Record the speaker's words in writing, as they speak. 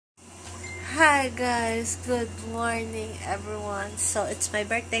Hi guys, good morning everyone. So it's my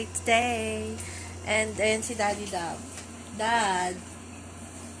birthday today. And ayun si Daddy Dab. Dad.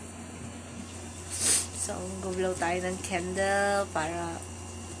 So gublaw tayo ng candle para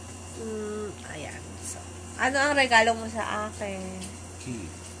ayan. So ano ang regalo mo sa akin?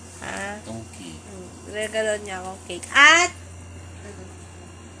 Cake. Ha? Itong cake. Regalo niya akong cake. At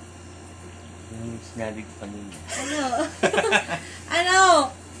Yung sinabi ko kanina. ano? Ano?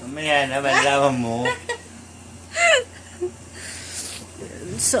 Mamaya na, malaman mo.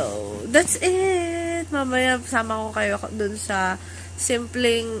 So, that's it. Mamaya sama ko kayo dun sa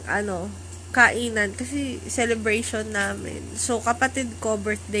simpleng, kainan. Kasi celebration namin. So, kapatid ko,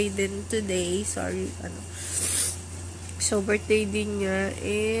 birthday din today. Sorry, So, birthday din niya.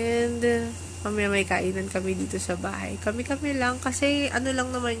 And, mamaya may kainan kami dito sa bahay. Kami-kami lang. Kasi,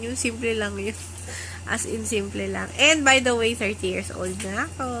 lang naman yun. Simple lang yun. As in, simple lang. And, by the way, 30 years old na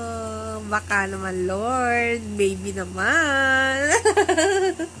ako. Baka naman, Lord. Baby naman.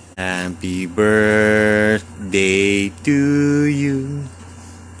 Happy birthday to you.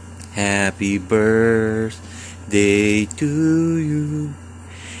 Happy birthday to you.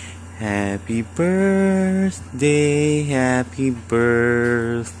 Happy birthday, happy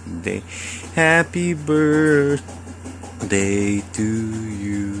birthday, happy birthday to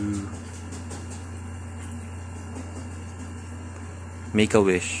you. Make a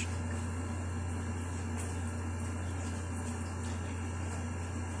wish.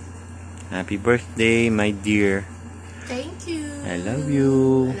 Happy birthday, my dear. Thank you. I love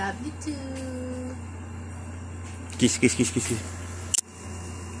you. I love you too. Kiss, kiss, kiss, kiss.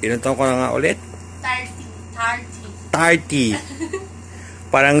 Ilan taon ko na nga ulit? 30.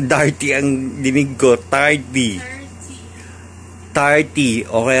 30. Parang dirty ang dinig ko. 30.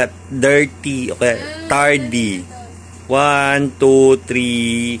 30. O kaya dirty. O kaya tardy. 1, 2,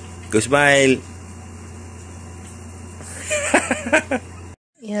 3. Go smile.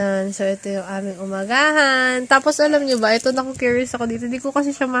 Yan. So, ito yung aming umagahan. Tapos, alam nyo ba, ito naku-curious ako dito. Hindi ko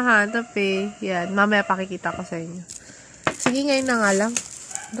kasi siya mahanap eh. Yan. Mamaya pakikita ko sa inyo. Sige, ngayon na nga lang.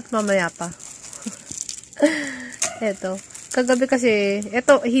 Ba't mamaya pa? Ito. Kagabi kasi,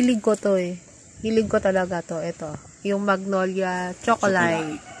 ito, hilig ko to eh. Hilig ko talaga to. Ito. Yung Magnolia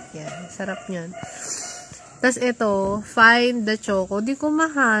Chocolate. Yan. Sarap nyan. Tapos ito, Find the Choco. Di ko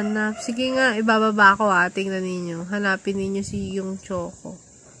mahanap. Sige nga, ibababa ko tingnan ninyo. Hanapin ninyo yung Choco.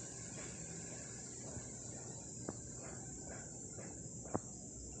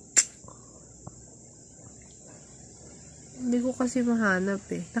 Hindi ko kasi mahanap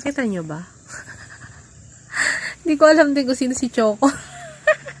eh. Nakita nyo ba? Hindi ko alam din kung sino si Choco.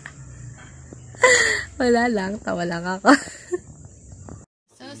 Wala lang. Tawa lang ako.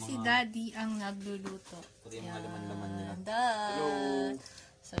 So, si Daddy ang nagluluto. Yan.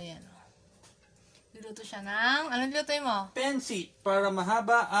 So, yan. Luluto siya ng... Anong lutuin mo? Pansit. Para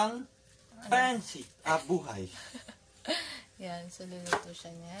mahaba ang pansit. Buhay. Yan. So, luluto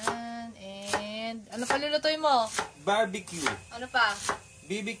siya niyan. And, ano pa lulutuin mo? Barbecue. Ano pa?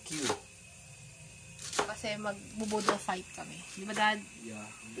 BBQ. Kasi magbubudol fight kami. Di ba, Dad? Yeah.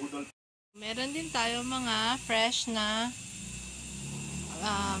 Budol. Meron din tayo mga fresh na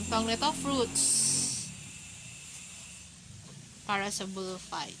tawag nito, fruits para sa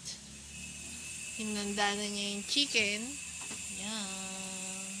bullfight. Hinanda na niya yung chicken.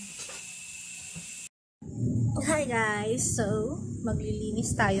 Yan. Hi guys! So,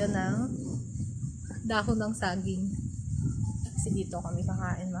 maglilinis tayo ng dahon ng saging. Kasi dito kami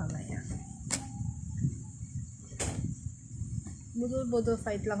kakain mamaya. Budol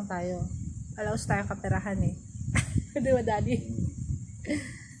fight lang tayo. Alaos tayong kaperahan eh. Di ba, Daddy?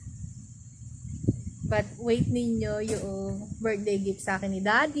 But wait ninyo yung birthday gift sa akin ni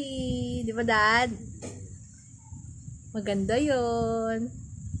Daddy. Di ba, Dad? Maganda yon.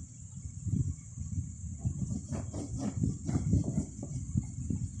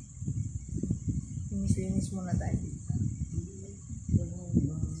 Linis muna, Daddy.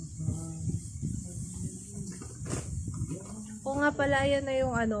 O nga pala, yan na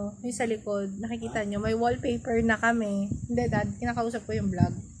yung yung sa likod. Nakikita nyo, may wallpaper na kami. Hindi, Dad, kinakausap ko yung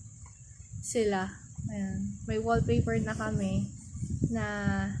vlog. Sila. Ayan. May wallpaper na kami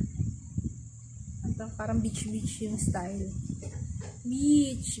na parang beach yung style.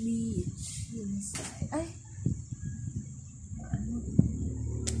 Beach yung style. Ay!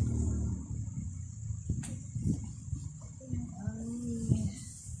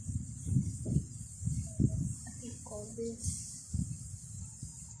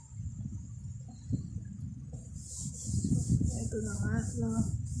 Ito na nga,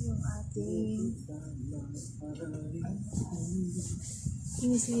 yung ating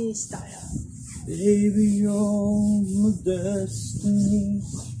inis tayo. Baby, you're my destiny.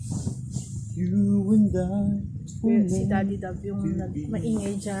 You and I. Si Daddy Dab yung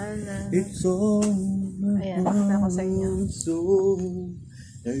maingay dyan. It's all Ayan, nakita ko sa inyo. So,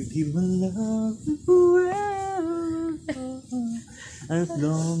 I give my love forever. As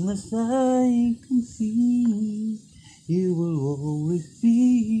long as I can see, you will always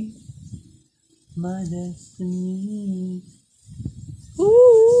be my destiny.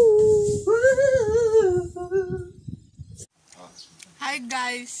 Hi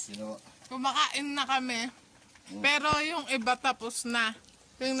guys, kumakain na kami. Pero yung iba tapos na.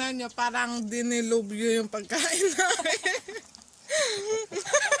 Tingnan nyo, parang dinilubyo yung pagkain namin.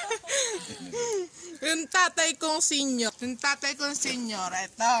 Yung tatay kong senior,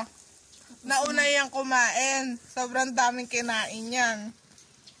 eto. Nauna yung kumain. Sobrang daming kinain yan.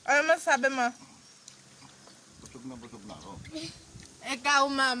 Ano masasabi mo? Busog na ako. Ikaw,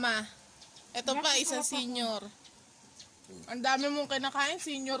 mama. Ito pa, isang senior. Ang dami mong kinakain,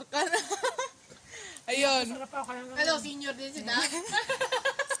 senior ka na. Ayun. Hello, senior din si Dad.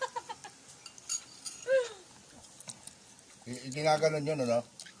 Ginaganon yun, ano?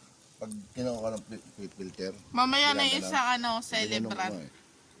 Pag kinuha ka ng filter. Mamaya na yung isang celebrant.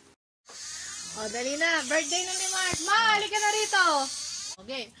 O, dali na. Birthday na ni Mark. Ma, halika na rito.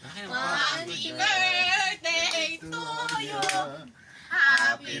 Okay. Happy birthday to you.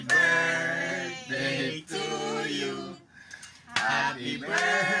 Happy birthday to you. Happy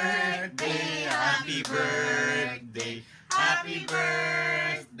birthday, happy birthday, happy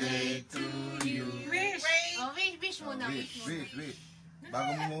birthday to you. Wish! Oh, wish muna. Wish.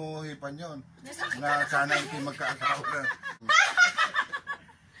 Bago mo hipan yun. Na sana hindi magkakaroon na.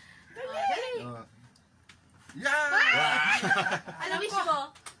 Dali. Yeah! Ano wish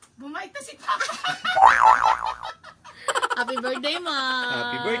mo? Bumait na si Papa. Happy birthday, Ma.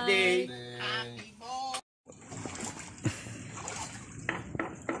 Happy birthday!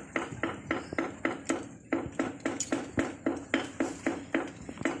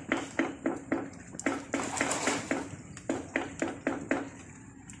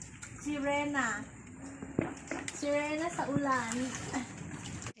 Si Rena sa ulan.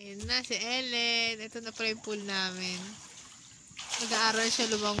 Ayun na, si Ellen. Ito na pala yung pool namin. Nag-aaral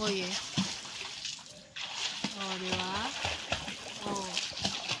siya lumangoy eh. Oh, di ba? Oh,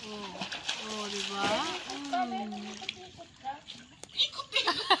 di ba?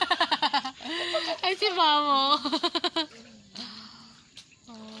 Ay, si Mamo.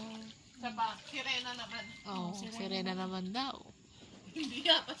 Sirena naman. Oh, sirena naman daw. Hindi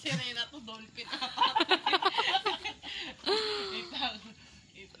yata sirena to, dolphin. Wait lang.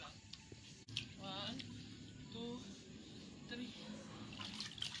 1, 2, 3.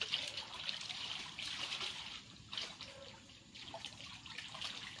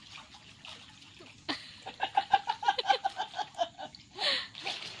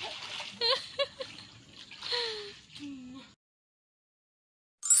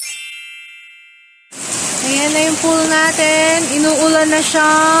 Ayan na yung pool natin. Inuulan na siya.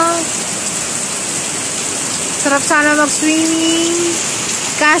 Sarap sana mag-swimming.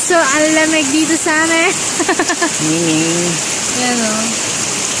 Kaso, ang lamig dito sa amin. Ayan o.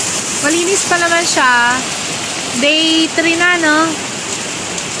 Malinis pa naman siya. Day 3 na, no?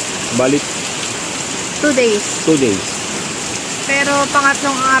 Balik 2 days. 2 days. Pero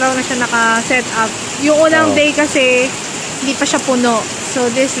pangatlong araw na siya naka-set up. Yung unang day kasi, hindi pa siya puno. So,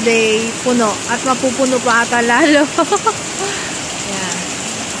 this day, puno. At mapupuno pa ata lalo. Ayan.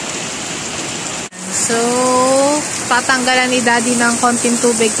 So, patanggalan ni Daddy ng konting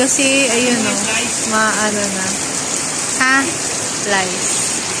tubig kasi, ayun o, maano na. Ha? Lice.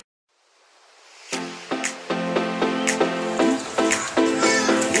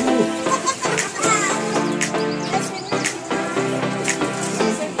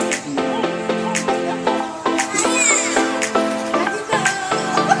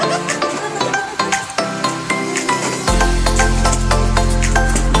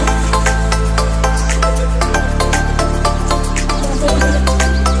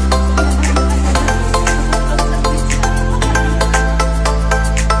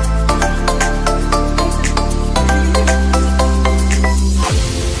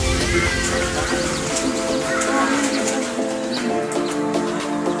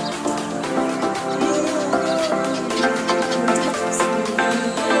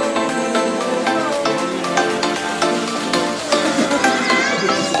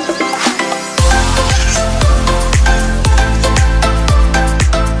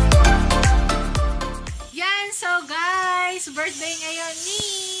 Birthday ngayon ni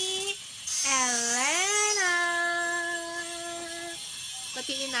Elena.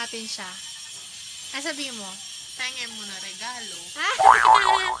 Batiin natin siya. Sabihin mo, tangin mo na regalo.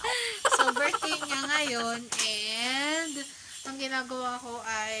 So, birthday niya ngayon and ang ginagawa ko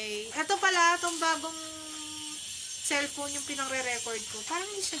ay, eto pala, itong bagong cellphone yung pinang-re-record ko. Parang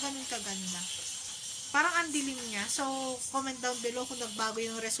hindi siya ganun kaganda. Parang ang dilim niya. So, comment down below kung nagbago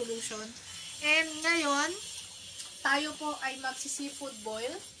yung resolution. And ngayon, tayo po ay magsi-seafood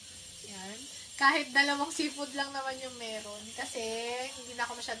boil. Yan. Kahit dalawang seafood lang naman yung meron. Kasi, hindi na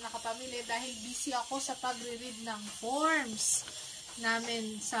ako masyadong nakapamili dahil busy ako sa pagre-read ng forms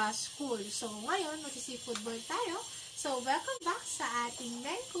namin sa school. So, ngayon, magsi-seafood boil tayo. So, welcome back sa ating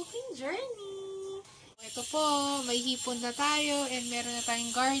night cooking journey. Ito po, may hipon na tayo and meron na tayong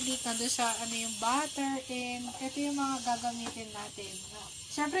garlic na doon sa yung butter and ito yung mga gagamitin natin.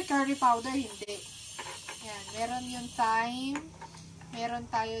 Siyempre, curry powder, hindi. Yan, meron yung thyme. Meron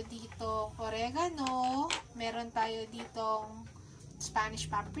tayo dito oregano, meron tayo dito Spanish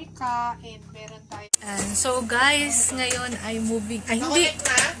paprika, and meron tayo... So guys, ngayon ay moving... Ay, hindi!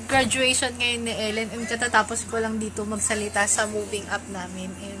 Graduation ngayon ni Ellen, and katatapos ko lang dito magsalita sa moving up namin,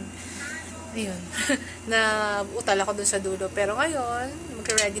 and ayun, na-utal ako dun sa dulo. Pero ngayon,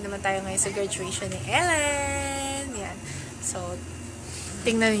 mag-ready naman tayo ngayon sa graduation ni Ellen. Yan. So,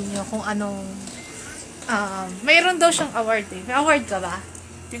 tingnan niyo kung anong... mayroon daw siyang award eh. May award ka ba?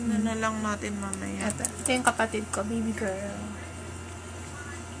 Tingnan na lang natin mamaya. Ito yung kapatid ko, baby girl.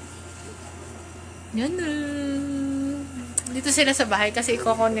 Yan na. Dito sila sa bahay kasi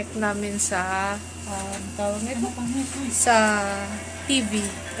i-connect namin sa tawag nito? Sa TV.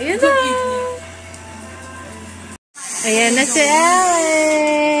 Ayan na. Ayan na si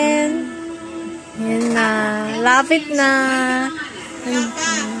Ellen. Ayan na. Lapit na.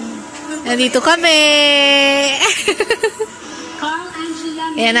 Nandito kami.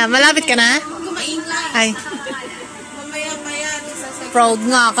 Ayan na, malapit ka na? Ay. Proud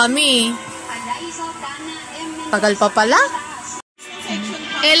nga kami. Tagal pa pala.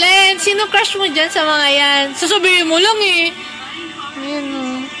 Ellen, sino crush mo dyan sa mga yan? Sasabihin mo lang eh. Ayan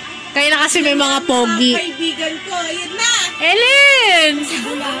o. Kaya na kasi may mga pogi. Kaibigan ko, ayun na! Ellen!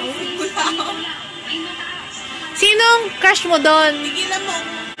 Sinong crush mo doon? Tigilan mo.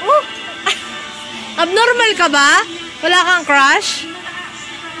 Oh! Abnormal ka ba? Wala kang crush?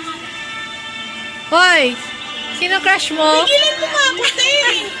 Hoy! Sino crush mo? Tigilan mo nga ako,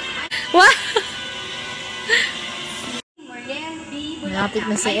 Tay! What? Malapit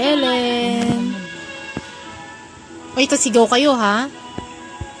na si Ellen. O, ito sigaw kayo, ha?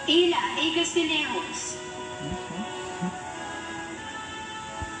 Ila y Castillejos.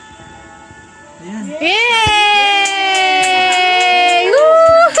 Yay! Woo!